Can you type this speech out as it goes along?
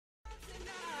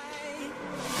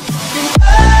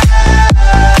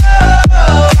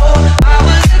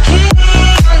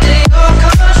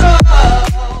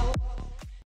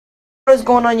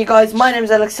going on, you guys? My name is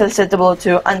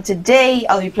AlexL702 and today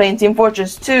I'll be playing Team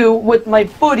Fortress 2 with my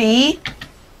buddy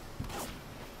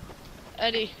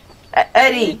Eddie.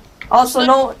 Eddie, also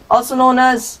known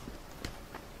as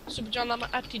Super John. I'm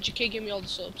at TGK. Give me all the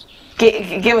subs.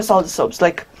 give us all the subs,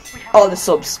 like all the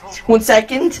subs. 1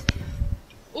 second.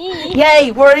 Ooh.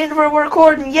 Yay, we're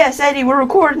recording. Yes, Eddie, we're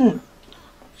recording.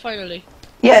 Finally.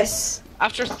 Yes.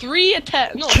 After 3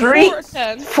 attempts. No, 4 4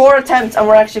 attempts. 4 attempts and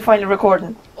we're actually finally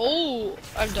recording. Oh,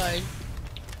 I'm dying.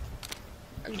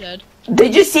 I'm dead.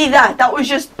 Did you see that? That was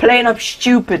just plain up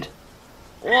stupid.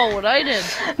 Whoa, what I did?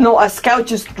 No, a scout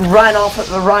just ran off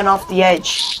the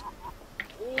edge.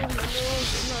 Oh, no, I'm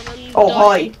Oh,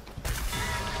 dying. hi.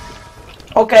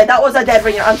 Okay, that was a dead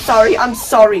ringer. I'm sorry.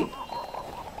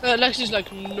 Alexi's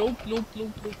like, nope.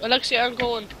 Alexi, I'm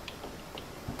going.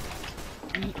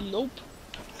 Nope.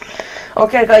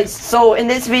 Okay, guys, so in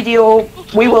this video,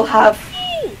 we will have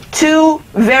 2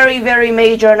 very, very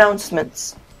major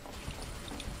announcements.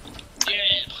 Yeah.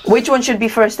 Which one should be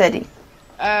first, Eddie?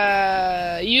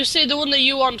 You say the one that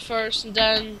you want first, and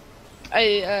then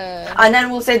And then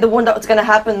we'll say the one that's gonna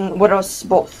happen with us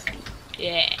both.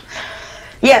 yeah.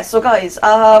 Yeah, so guys,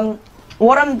 well,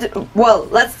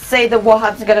 let's say that what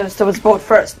happens to us both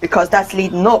first, because that's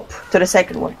leading up to the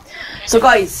second one. So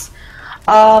guys,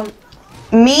 I'm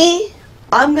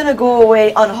gonna go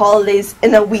away on holidays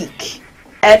in a week.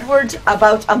 Edward,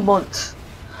 about a month.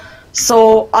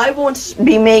 So I won't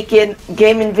be making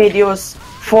gaming videos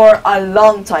for a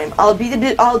long time. I'll be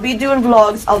doing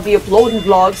vlogs, I'll be uploading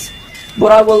vlogs,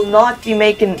 but I will not be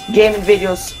making gaming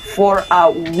videos for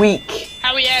a week.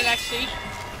 How are you, Alexi?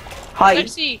 Hi.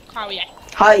 Alexi, how are you?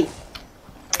 Hi.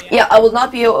 Yeah, I will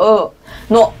not be, no,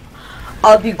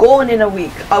 I'll be going in a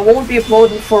week. I won't be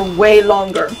uploading for way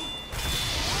longer.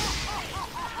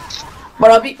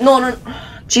 But I'll be, no,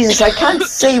 Jesus, I can't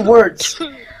say words.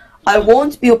 I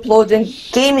won't be uploading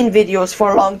gaming videos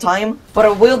for a long time, but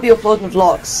I will be uploading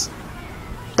vlogs.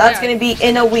 That's gonna be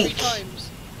in a week. 3 times.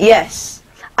 Yes.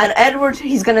 And Edward,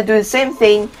 he's gonna do the same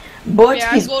thing, but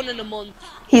Yeah, he's I'm going in a month.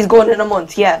 He's going in a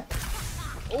month, yeah.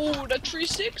 Oh, the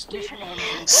 360.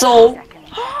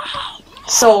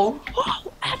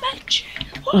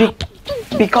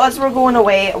 Because we're going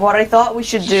away, what I thought we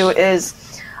should do is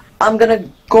I'm gonna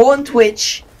go on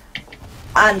Twitch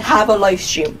and have a live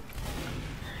stream.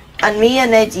 And me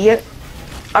and Eddie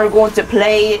are going to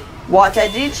play what,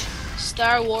 Eddie?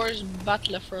 Star Wars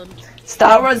Battlefront.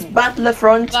 Star Wars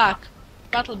Battlefront.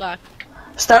 Battleback.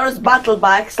 Star Wars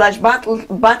Battleback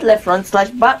 / Battlefront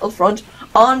 / Battlefront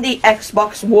on the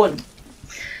Xbox One.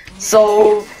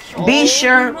 So be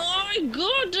sure. Oh my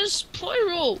god, this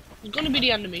Pyro is gonna be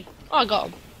the enemy. Oh, I got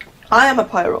him. I am a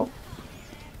pyro.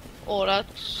 Oh,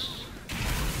 that's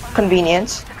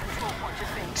Convenient.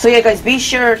 So yeah, guys, be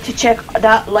sure to check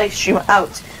that live stream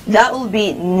out. That will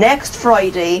be next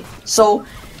Friday. So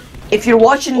if you're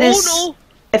watching this,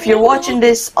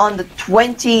 this on the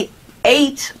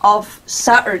 28th of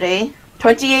Saturday,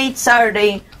 28th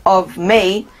Saturday of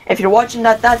May, if you're watching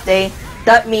that day,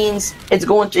 that means it's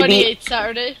going to be 28th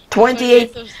Saturday.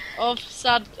 28th of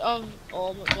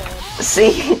oh my god.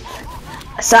 See,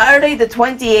 Saturday the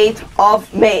 28th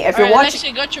of May. If you're watching,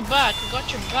 actually, got your back.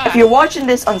 if you're watching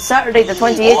this on Saturday the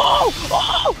 28th,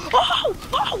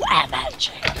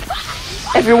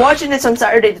 if you're watching this on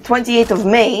Saturday the 28th of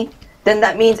May, then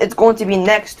that means it's going to be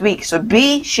next week. So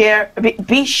be sure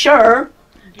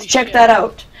to check that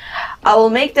out. I will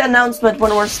make the announcement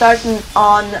when we're starting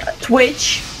on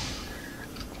Twitch.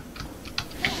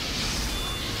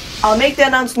 I'll make the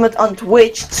announcement on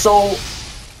Twitch, so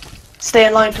stay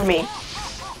in line for me.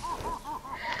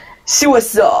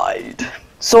 Suicide.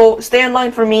 So stay in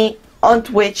line for me on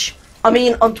Twitch. On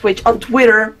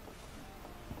Twitter,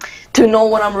 to know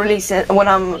when I'm releasing, when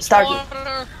I'm starting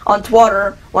on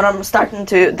Twitter, when I'm starting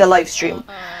to the live stream.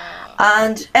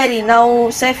 And Eddie, now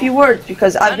say a few words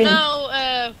because I've been. Now,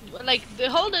 like the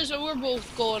holidays that we're both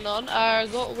going on are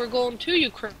we're going to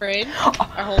Ukraine,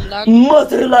 our homeland.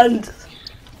 Motherland,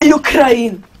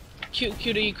 Ukraine.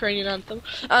 Cute Ukrainian anthem.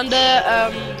 And then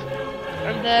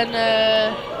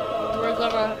we're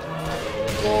gonna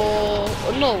go.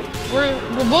 No, we're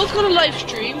both gonna live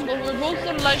stream, but we're both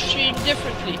gonna live stream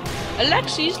differently.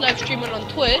 Alexi's live streaming on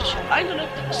Twitch. I'm gonna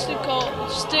stick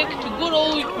to good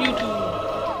old YouTube.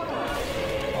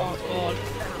 Oh god.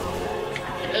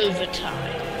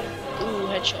 Overtime. Ooh,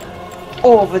 headshot.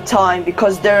 Overtime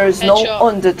because there's no Headshot.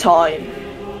 undertime.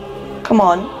 Come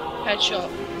on. Headshot.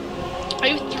 I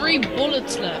have 3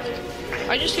 bullets left.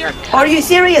 I just hear a cat. Are you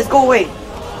serious? Go away.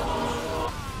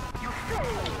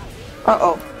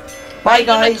 Uh-oh. Bye, I'm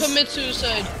gonna guys. commit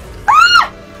suicide.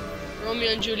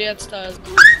 Romeo and Juliet style.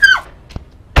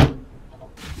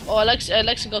 Oh,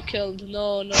 Alexa got killed.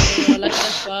 No,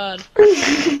 Alexa's bad.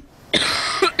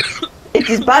 It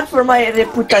is bad for my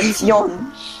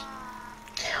reputation.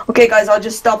 Okay, guys, I'll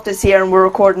just stop this here and we'll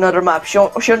record another map.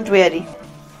 Shouldn't we, Eddie?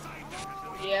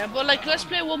 Yeah, but like, let's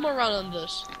play one more round on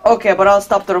this. Okay, but I'll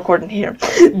stop the recording here.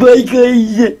 Bye,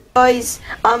 guys. Guys,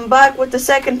 I'm back with the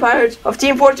second part of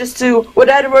Team Fortress 2 with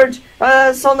Edward,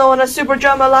 so known as Super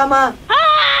Drama Llama.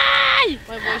 Hi!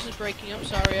 My voice is breaking. I'm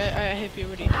sorry. I hate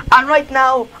puberty. And right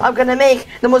now, I'm gonna make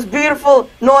the most beautiful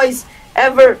noise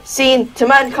ever seen to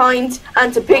mankind,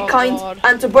 and to pig kind,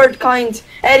 and to bird kind.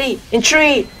 Eddie, in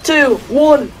 3, 2,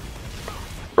 1.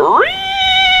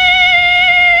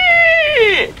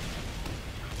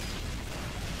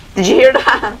 Did you hear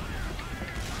that?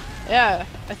 Yeah,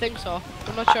 I think so.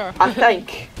 I'm not sure. I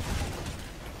think.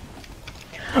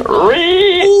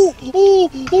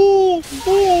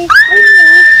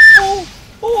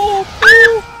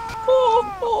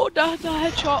 The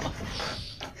headshot.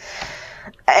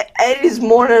 Eddie's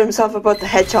mourning himself about the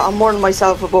headshot. I'm mourning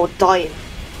myself about dying.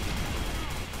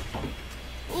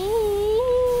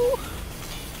 Ooh.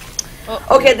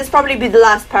 Okay, this probably be the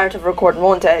last part of recording,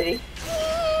 won't it, Eddie?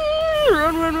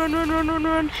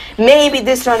 Run. Maybe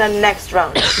this round and next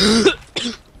round.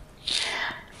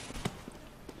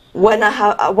 When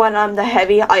I'm the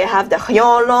heavy, I have the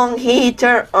Hyolong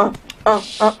heater. Wait,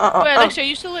 Alexa, are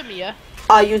you still with me, yeah?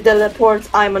 I use the teleports.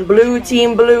 I'm on blue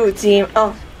team. I'm going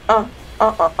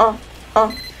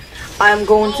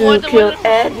to kill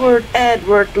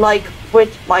Edward, like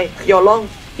with my Hyolong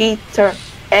heater.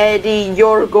 Eddie,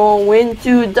 you're going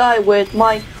to die with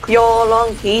my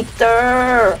Hyolong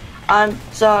heater. I'm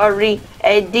sorry,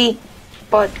 Eddie,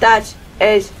 but that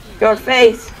is your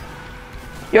fate.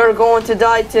 You're going to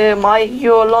die to my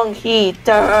Hyolong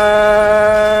heater.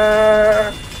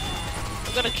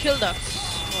 I'm gonna kill that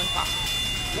sniper.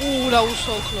 Ooh, that was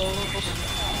so close.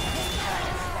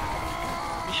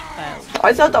 Mission failed.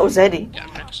 I thought that was Eddie. Yeah,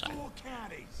 next time.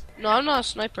 No, I'm not a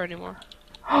sniper anymore.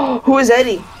 Who is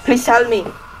Eddie? Please tell me.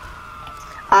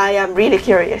 I am really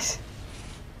curious.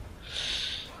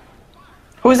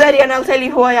 Who's Eddie, and I'll tell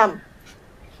you who I am.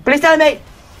 Please tell me.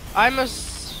 I'm a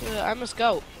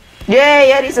scout.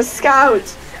 Yay, Eddie's a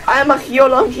scout. I'm a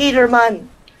Hyolong heater man.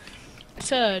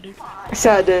 Sad.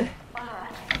 Sad.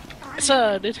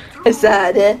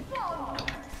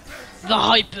 The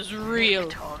hype is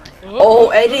real. Oh,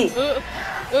 Eddie.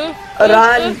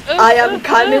 Run. I am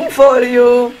coming for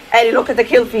you. Eddie, look at the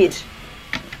kill feed.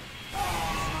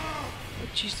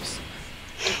 Jesus.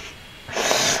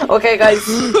 Okay, guys.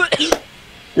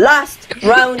 Last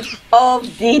round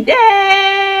of the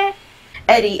day.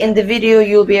 Eddie, in the video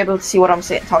you'll be able to see what I'm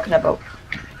talking about.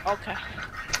 Okay.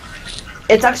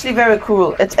 It's actually very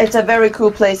cool. It's a very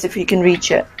cool place if you can reach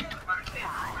it.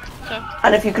 Okay.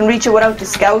 And if you can reach it without the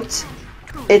scout,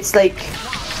 it's like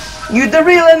you the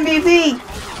real MVP.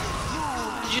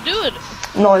 Did you do it?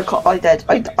 No, I did.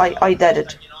 I did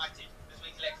it.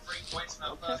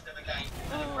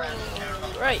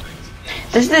 Right.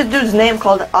 There's this dude's name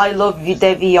called I Love the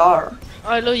VR.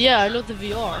 I love the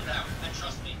VR.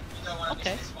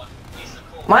 Okay.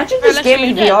 Imagine this Alexa, game in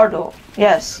you dead? VR though.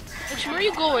 Yes. Which, where are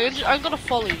you going? I'm gonna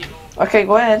follow you. Okay,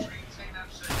 go ahead.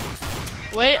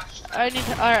 Wait, I need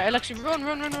to. Alright, Alexa, run.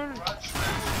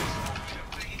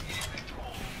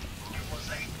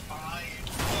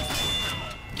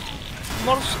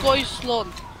 Morskoi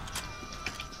slon.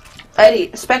 Eddie,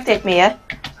 spectate me, yeah?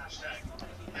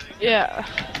 Yeah.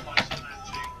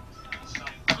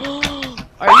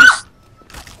 Are you?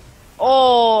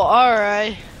 Oh,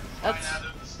 alright. That's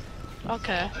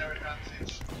okay.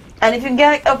 And if you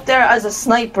get up there as a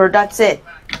sniper, that's it.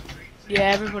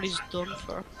 Yeah, everybody's done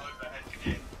for.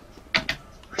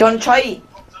 Don't try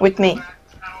with me.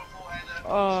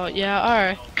 Oh, yeah,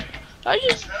 alright. I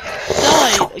just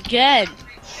died again.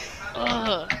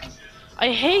 Ugh.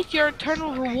 I hate your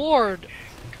eternal reward.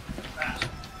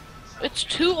 It's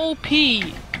too OP.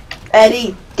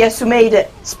 Eddie, guess who made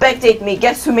it? Spectate me,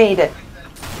 guess who made it?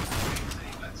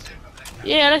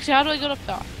 Yeah, Alexia, how do I get up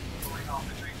there?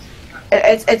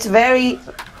 It's very,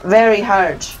 very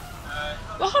hard.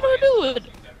 Well, how do I do it?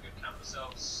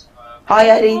 Hi,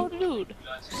 Eddie. Oh, dude.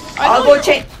 I'll go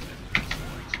change.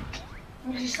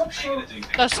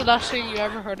 That's the last thing you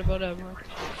ever heard about ever.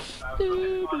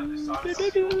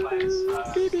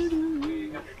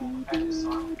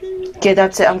 Okay,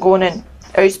 that's it. I'm going in.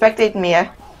 Are you spectating me,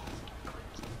 yeah?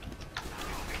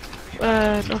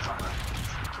 No.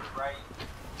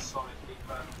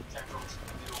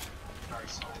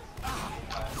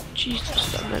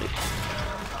 Jesus, that many.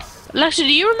 Alexa,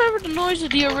 do you remember the noise of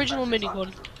the original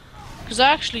minigun? Because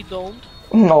I actually don't.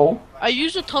 No. I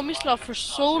used a tummy slot for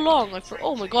so long.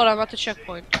 Oh my god, I'm at the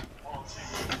checkpoint.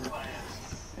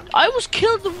 I was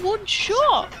killed in one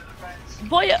shot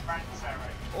by a.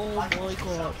 Oh my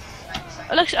god.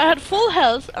 Alexa, I had full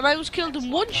health and I was killed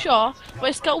in one shot by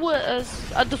a scout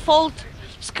with a default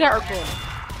scatter gun.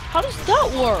 How does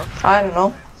that work? I don't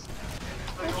know.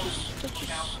 That's just stupid.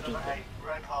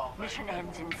 Mission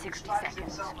ends in 60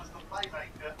 seconds.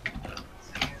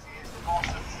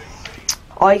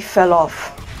 I fell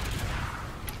off.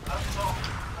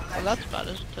 Well, that's bad,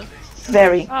 isn't it?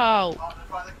 Very. Ow.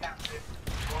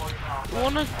 You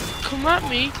wanna come at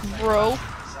me, bro?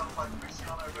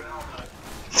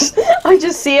 I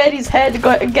just see Eddie's head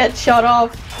get shot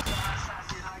off.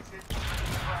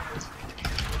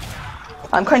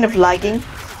 I'm kind of lagging.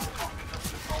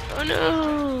 Oh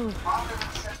no!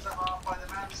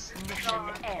 Mission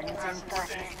ends in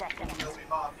 30 seconds.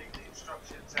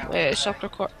 Wait, stop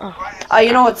recording. Oh.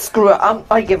 You know what? Screw it.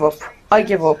 I give up. I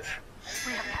give up.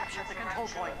 We have captured the control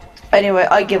point. Anyway,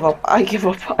 I give up. I give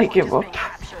up. I give up.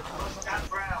 Captured.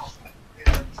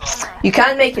 You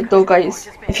can make it though, guys.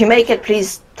 If you make it,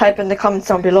 please type in the comments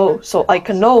down below so I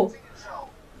can know.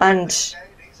 And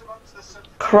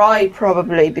cry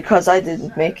probably because I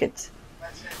didn't make it.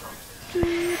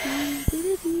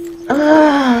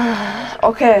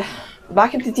 Okay,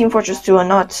 back into Team Fortress 2 and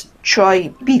not try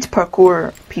beat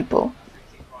parkour people.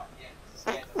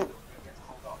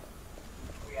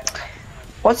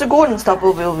 What's a golden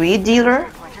stoppable weed dealer?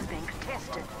 Point is being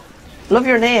contested. Love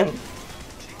your name.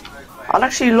 I'd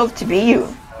actually love to be you.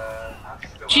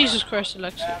 Jesus Christ,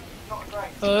 Alexa.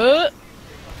 I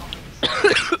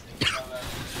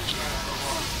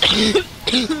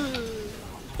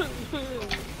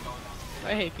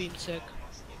hate being sick.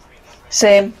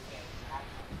 Same.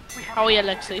 How are you,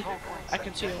 Alexi? I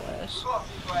can see your ass.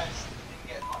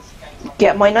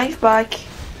 Get my knife back.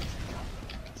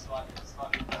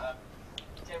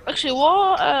 Actually,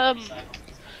 what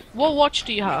watch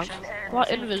do you have? What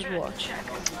Invis watch?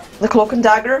 The cloak and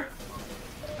dagger.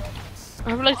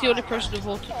 I'm like the only person who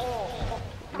voted.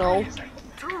 No.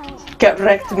 Get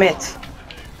wrecked, mate.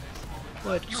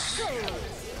 Wait.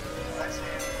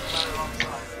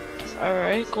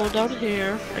 Alright, go down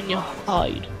here and you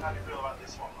hide.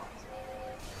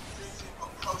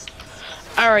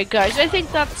 Alright guys, I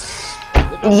think that's...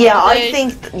 Yeah, I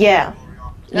think, yeah.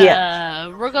 Yeah.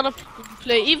 We're gonna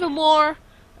play even more.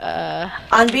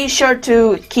 And be sure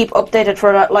to keep updated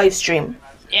for that live stream.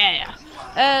 Yeah.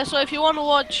 So if you want to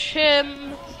watch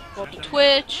him, go to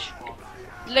Twitch.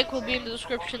 Link will be in the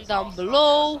description down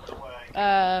below.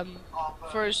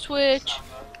 For his Twitch.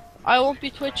 I won't be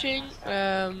twitching.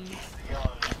 I'll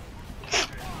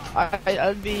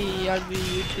be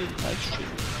YouTube live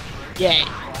streaming. Yay.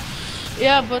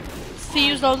 Yeah, but see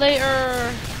you all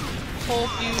later.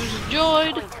 Hope you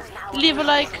enjoyed. Leave a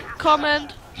like,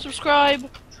 comment, subscribe,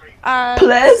 and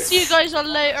Please. see you guys all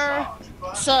later.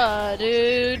 So,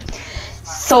 dude.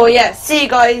 So yeah, see you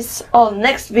guys on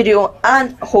next video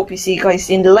and hope you see you guys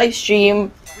in the live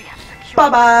stream. Bye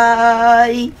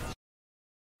bye.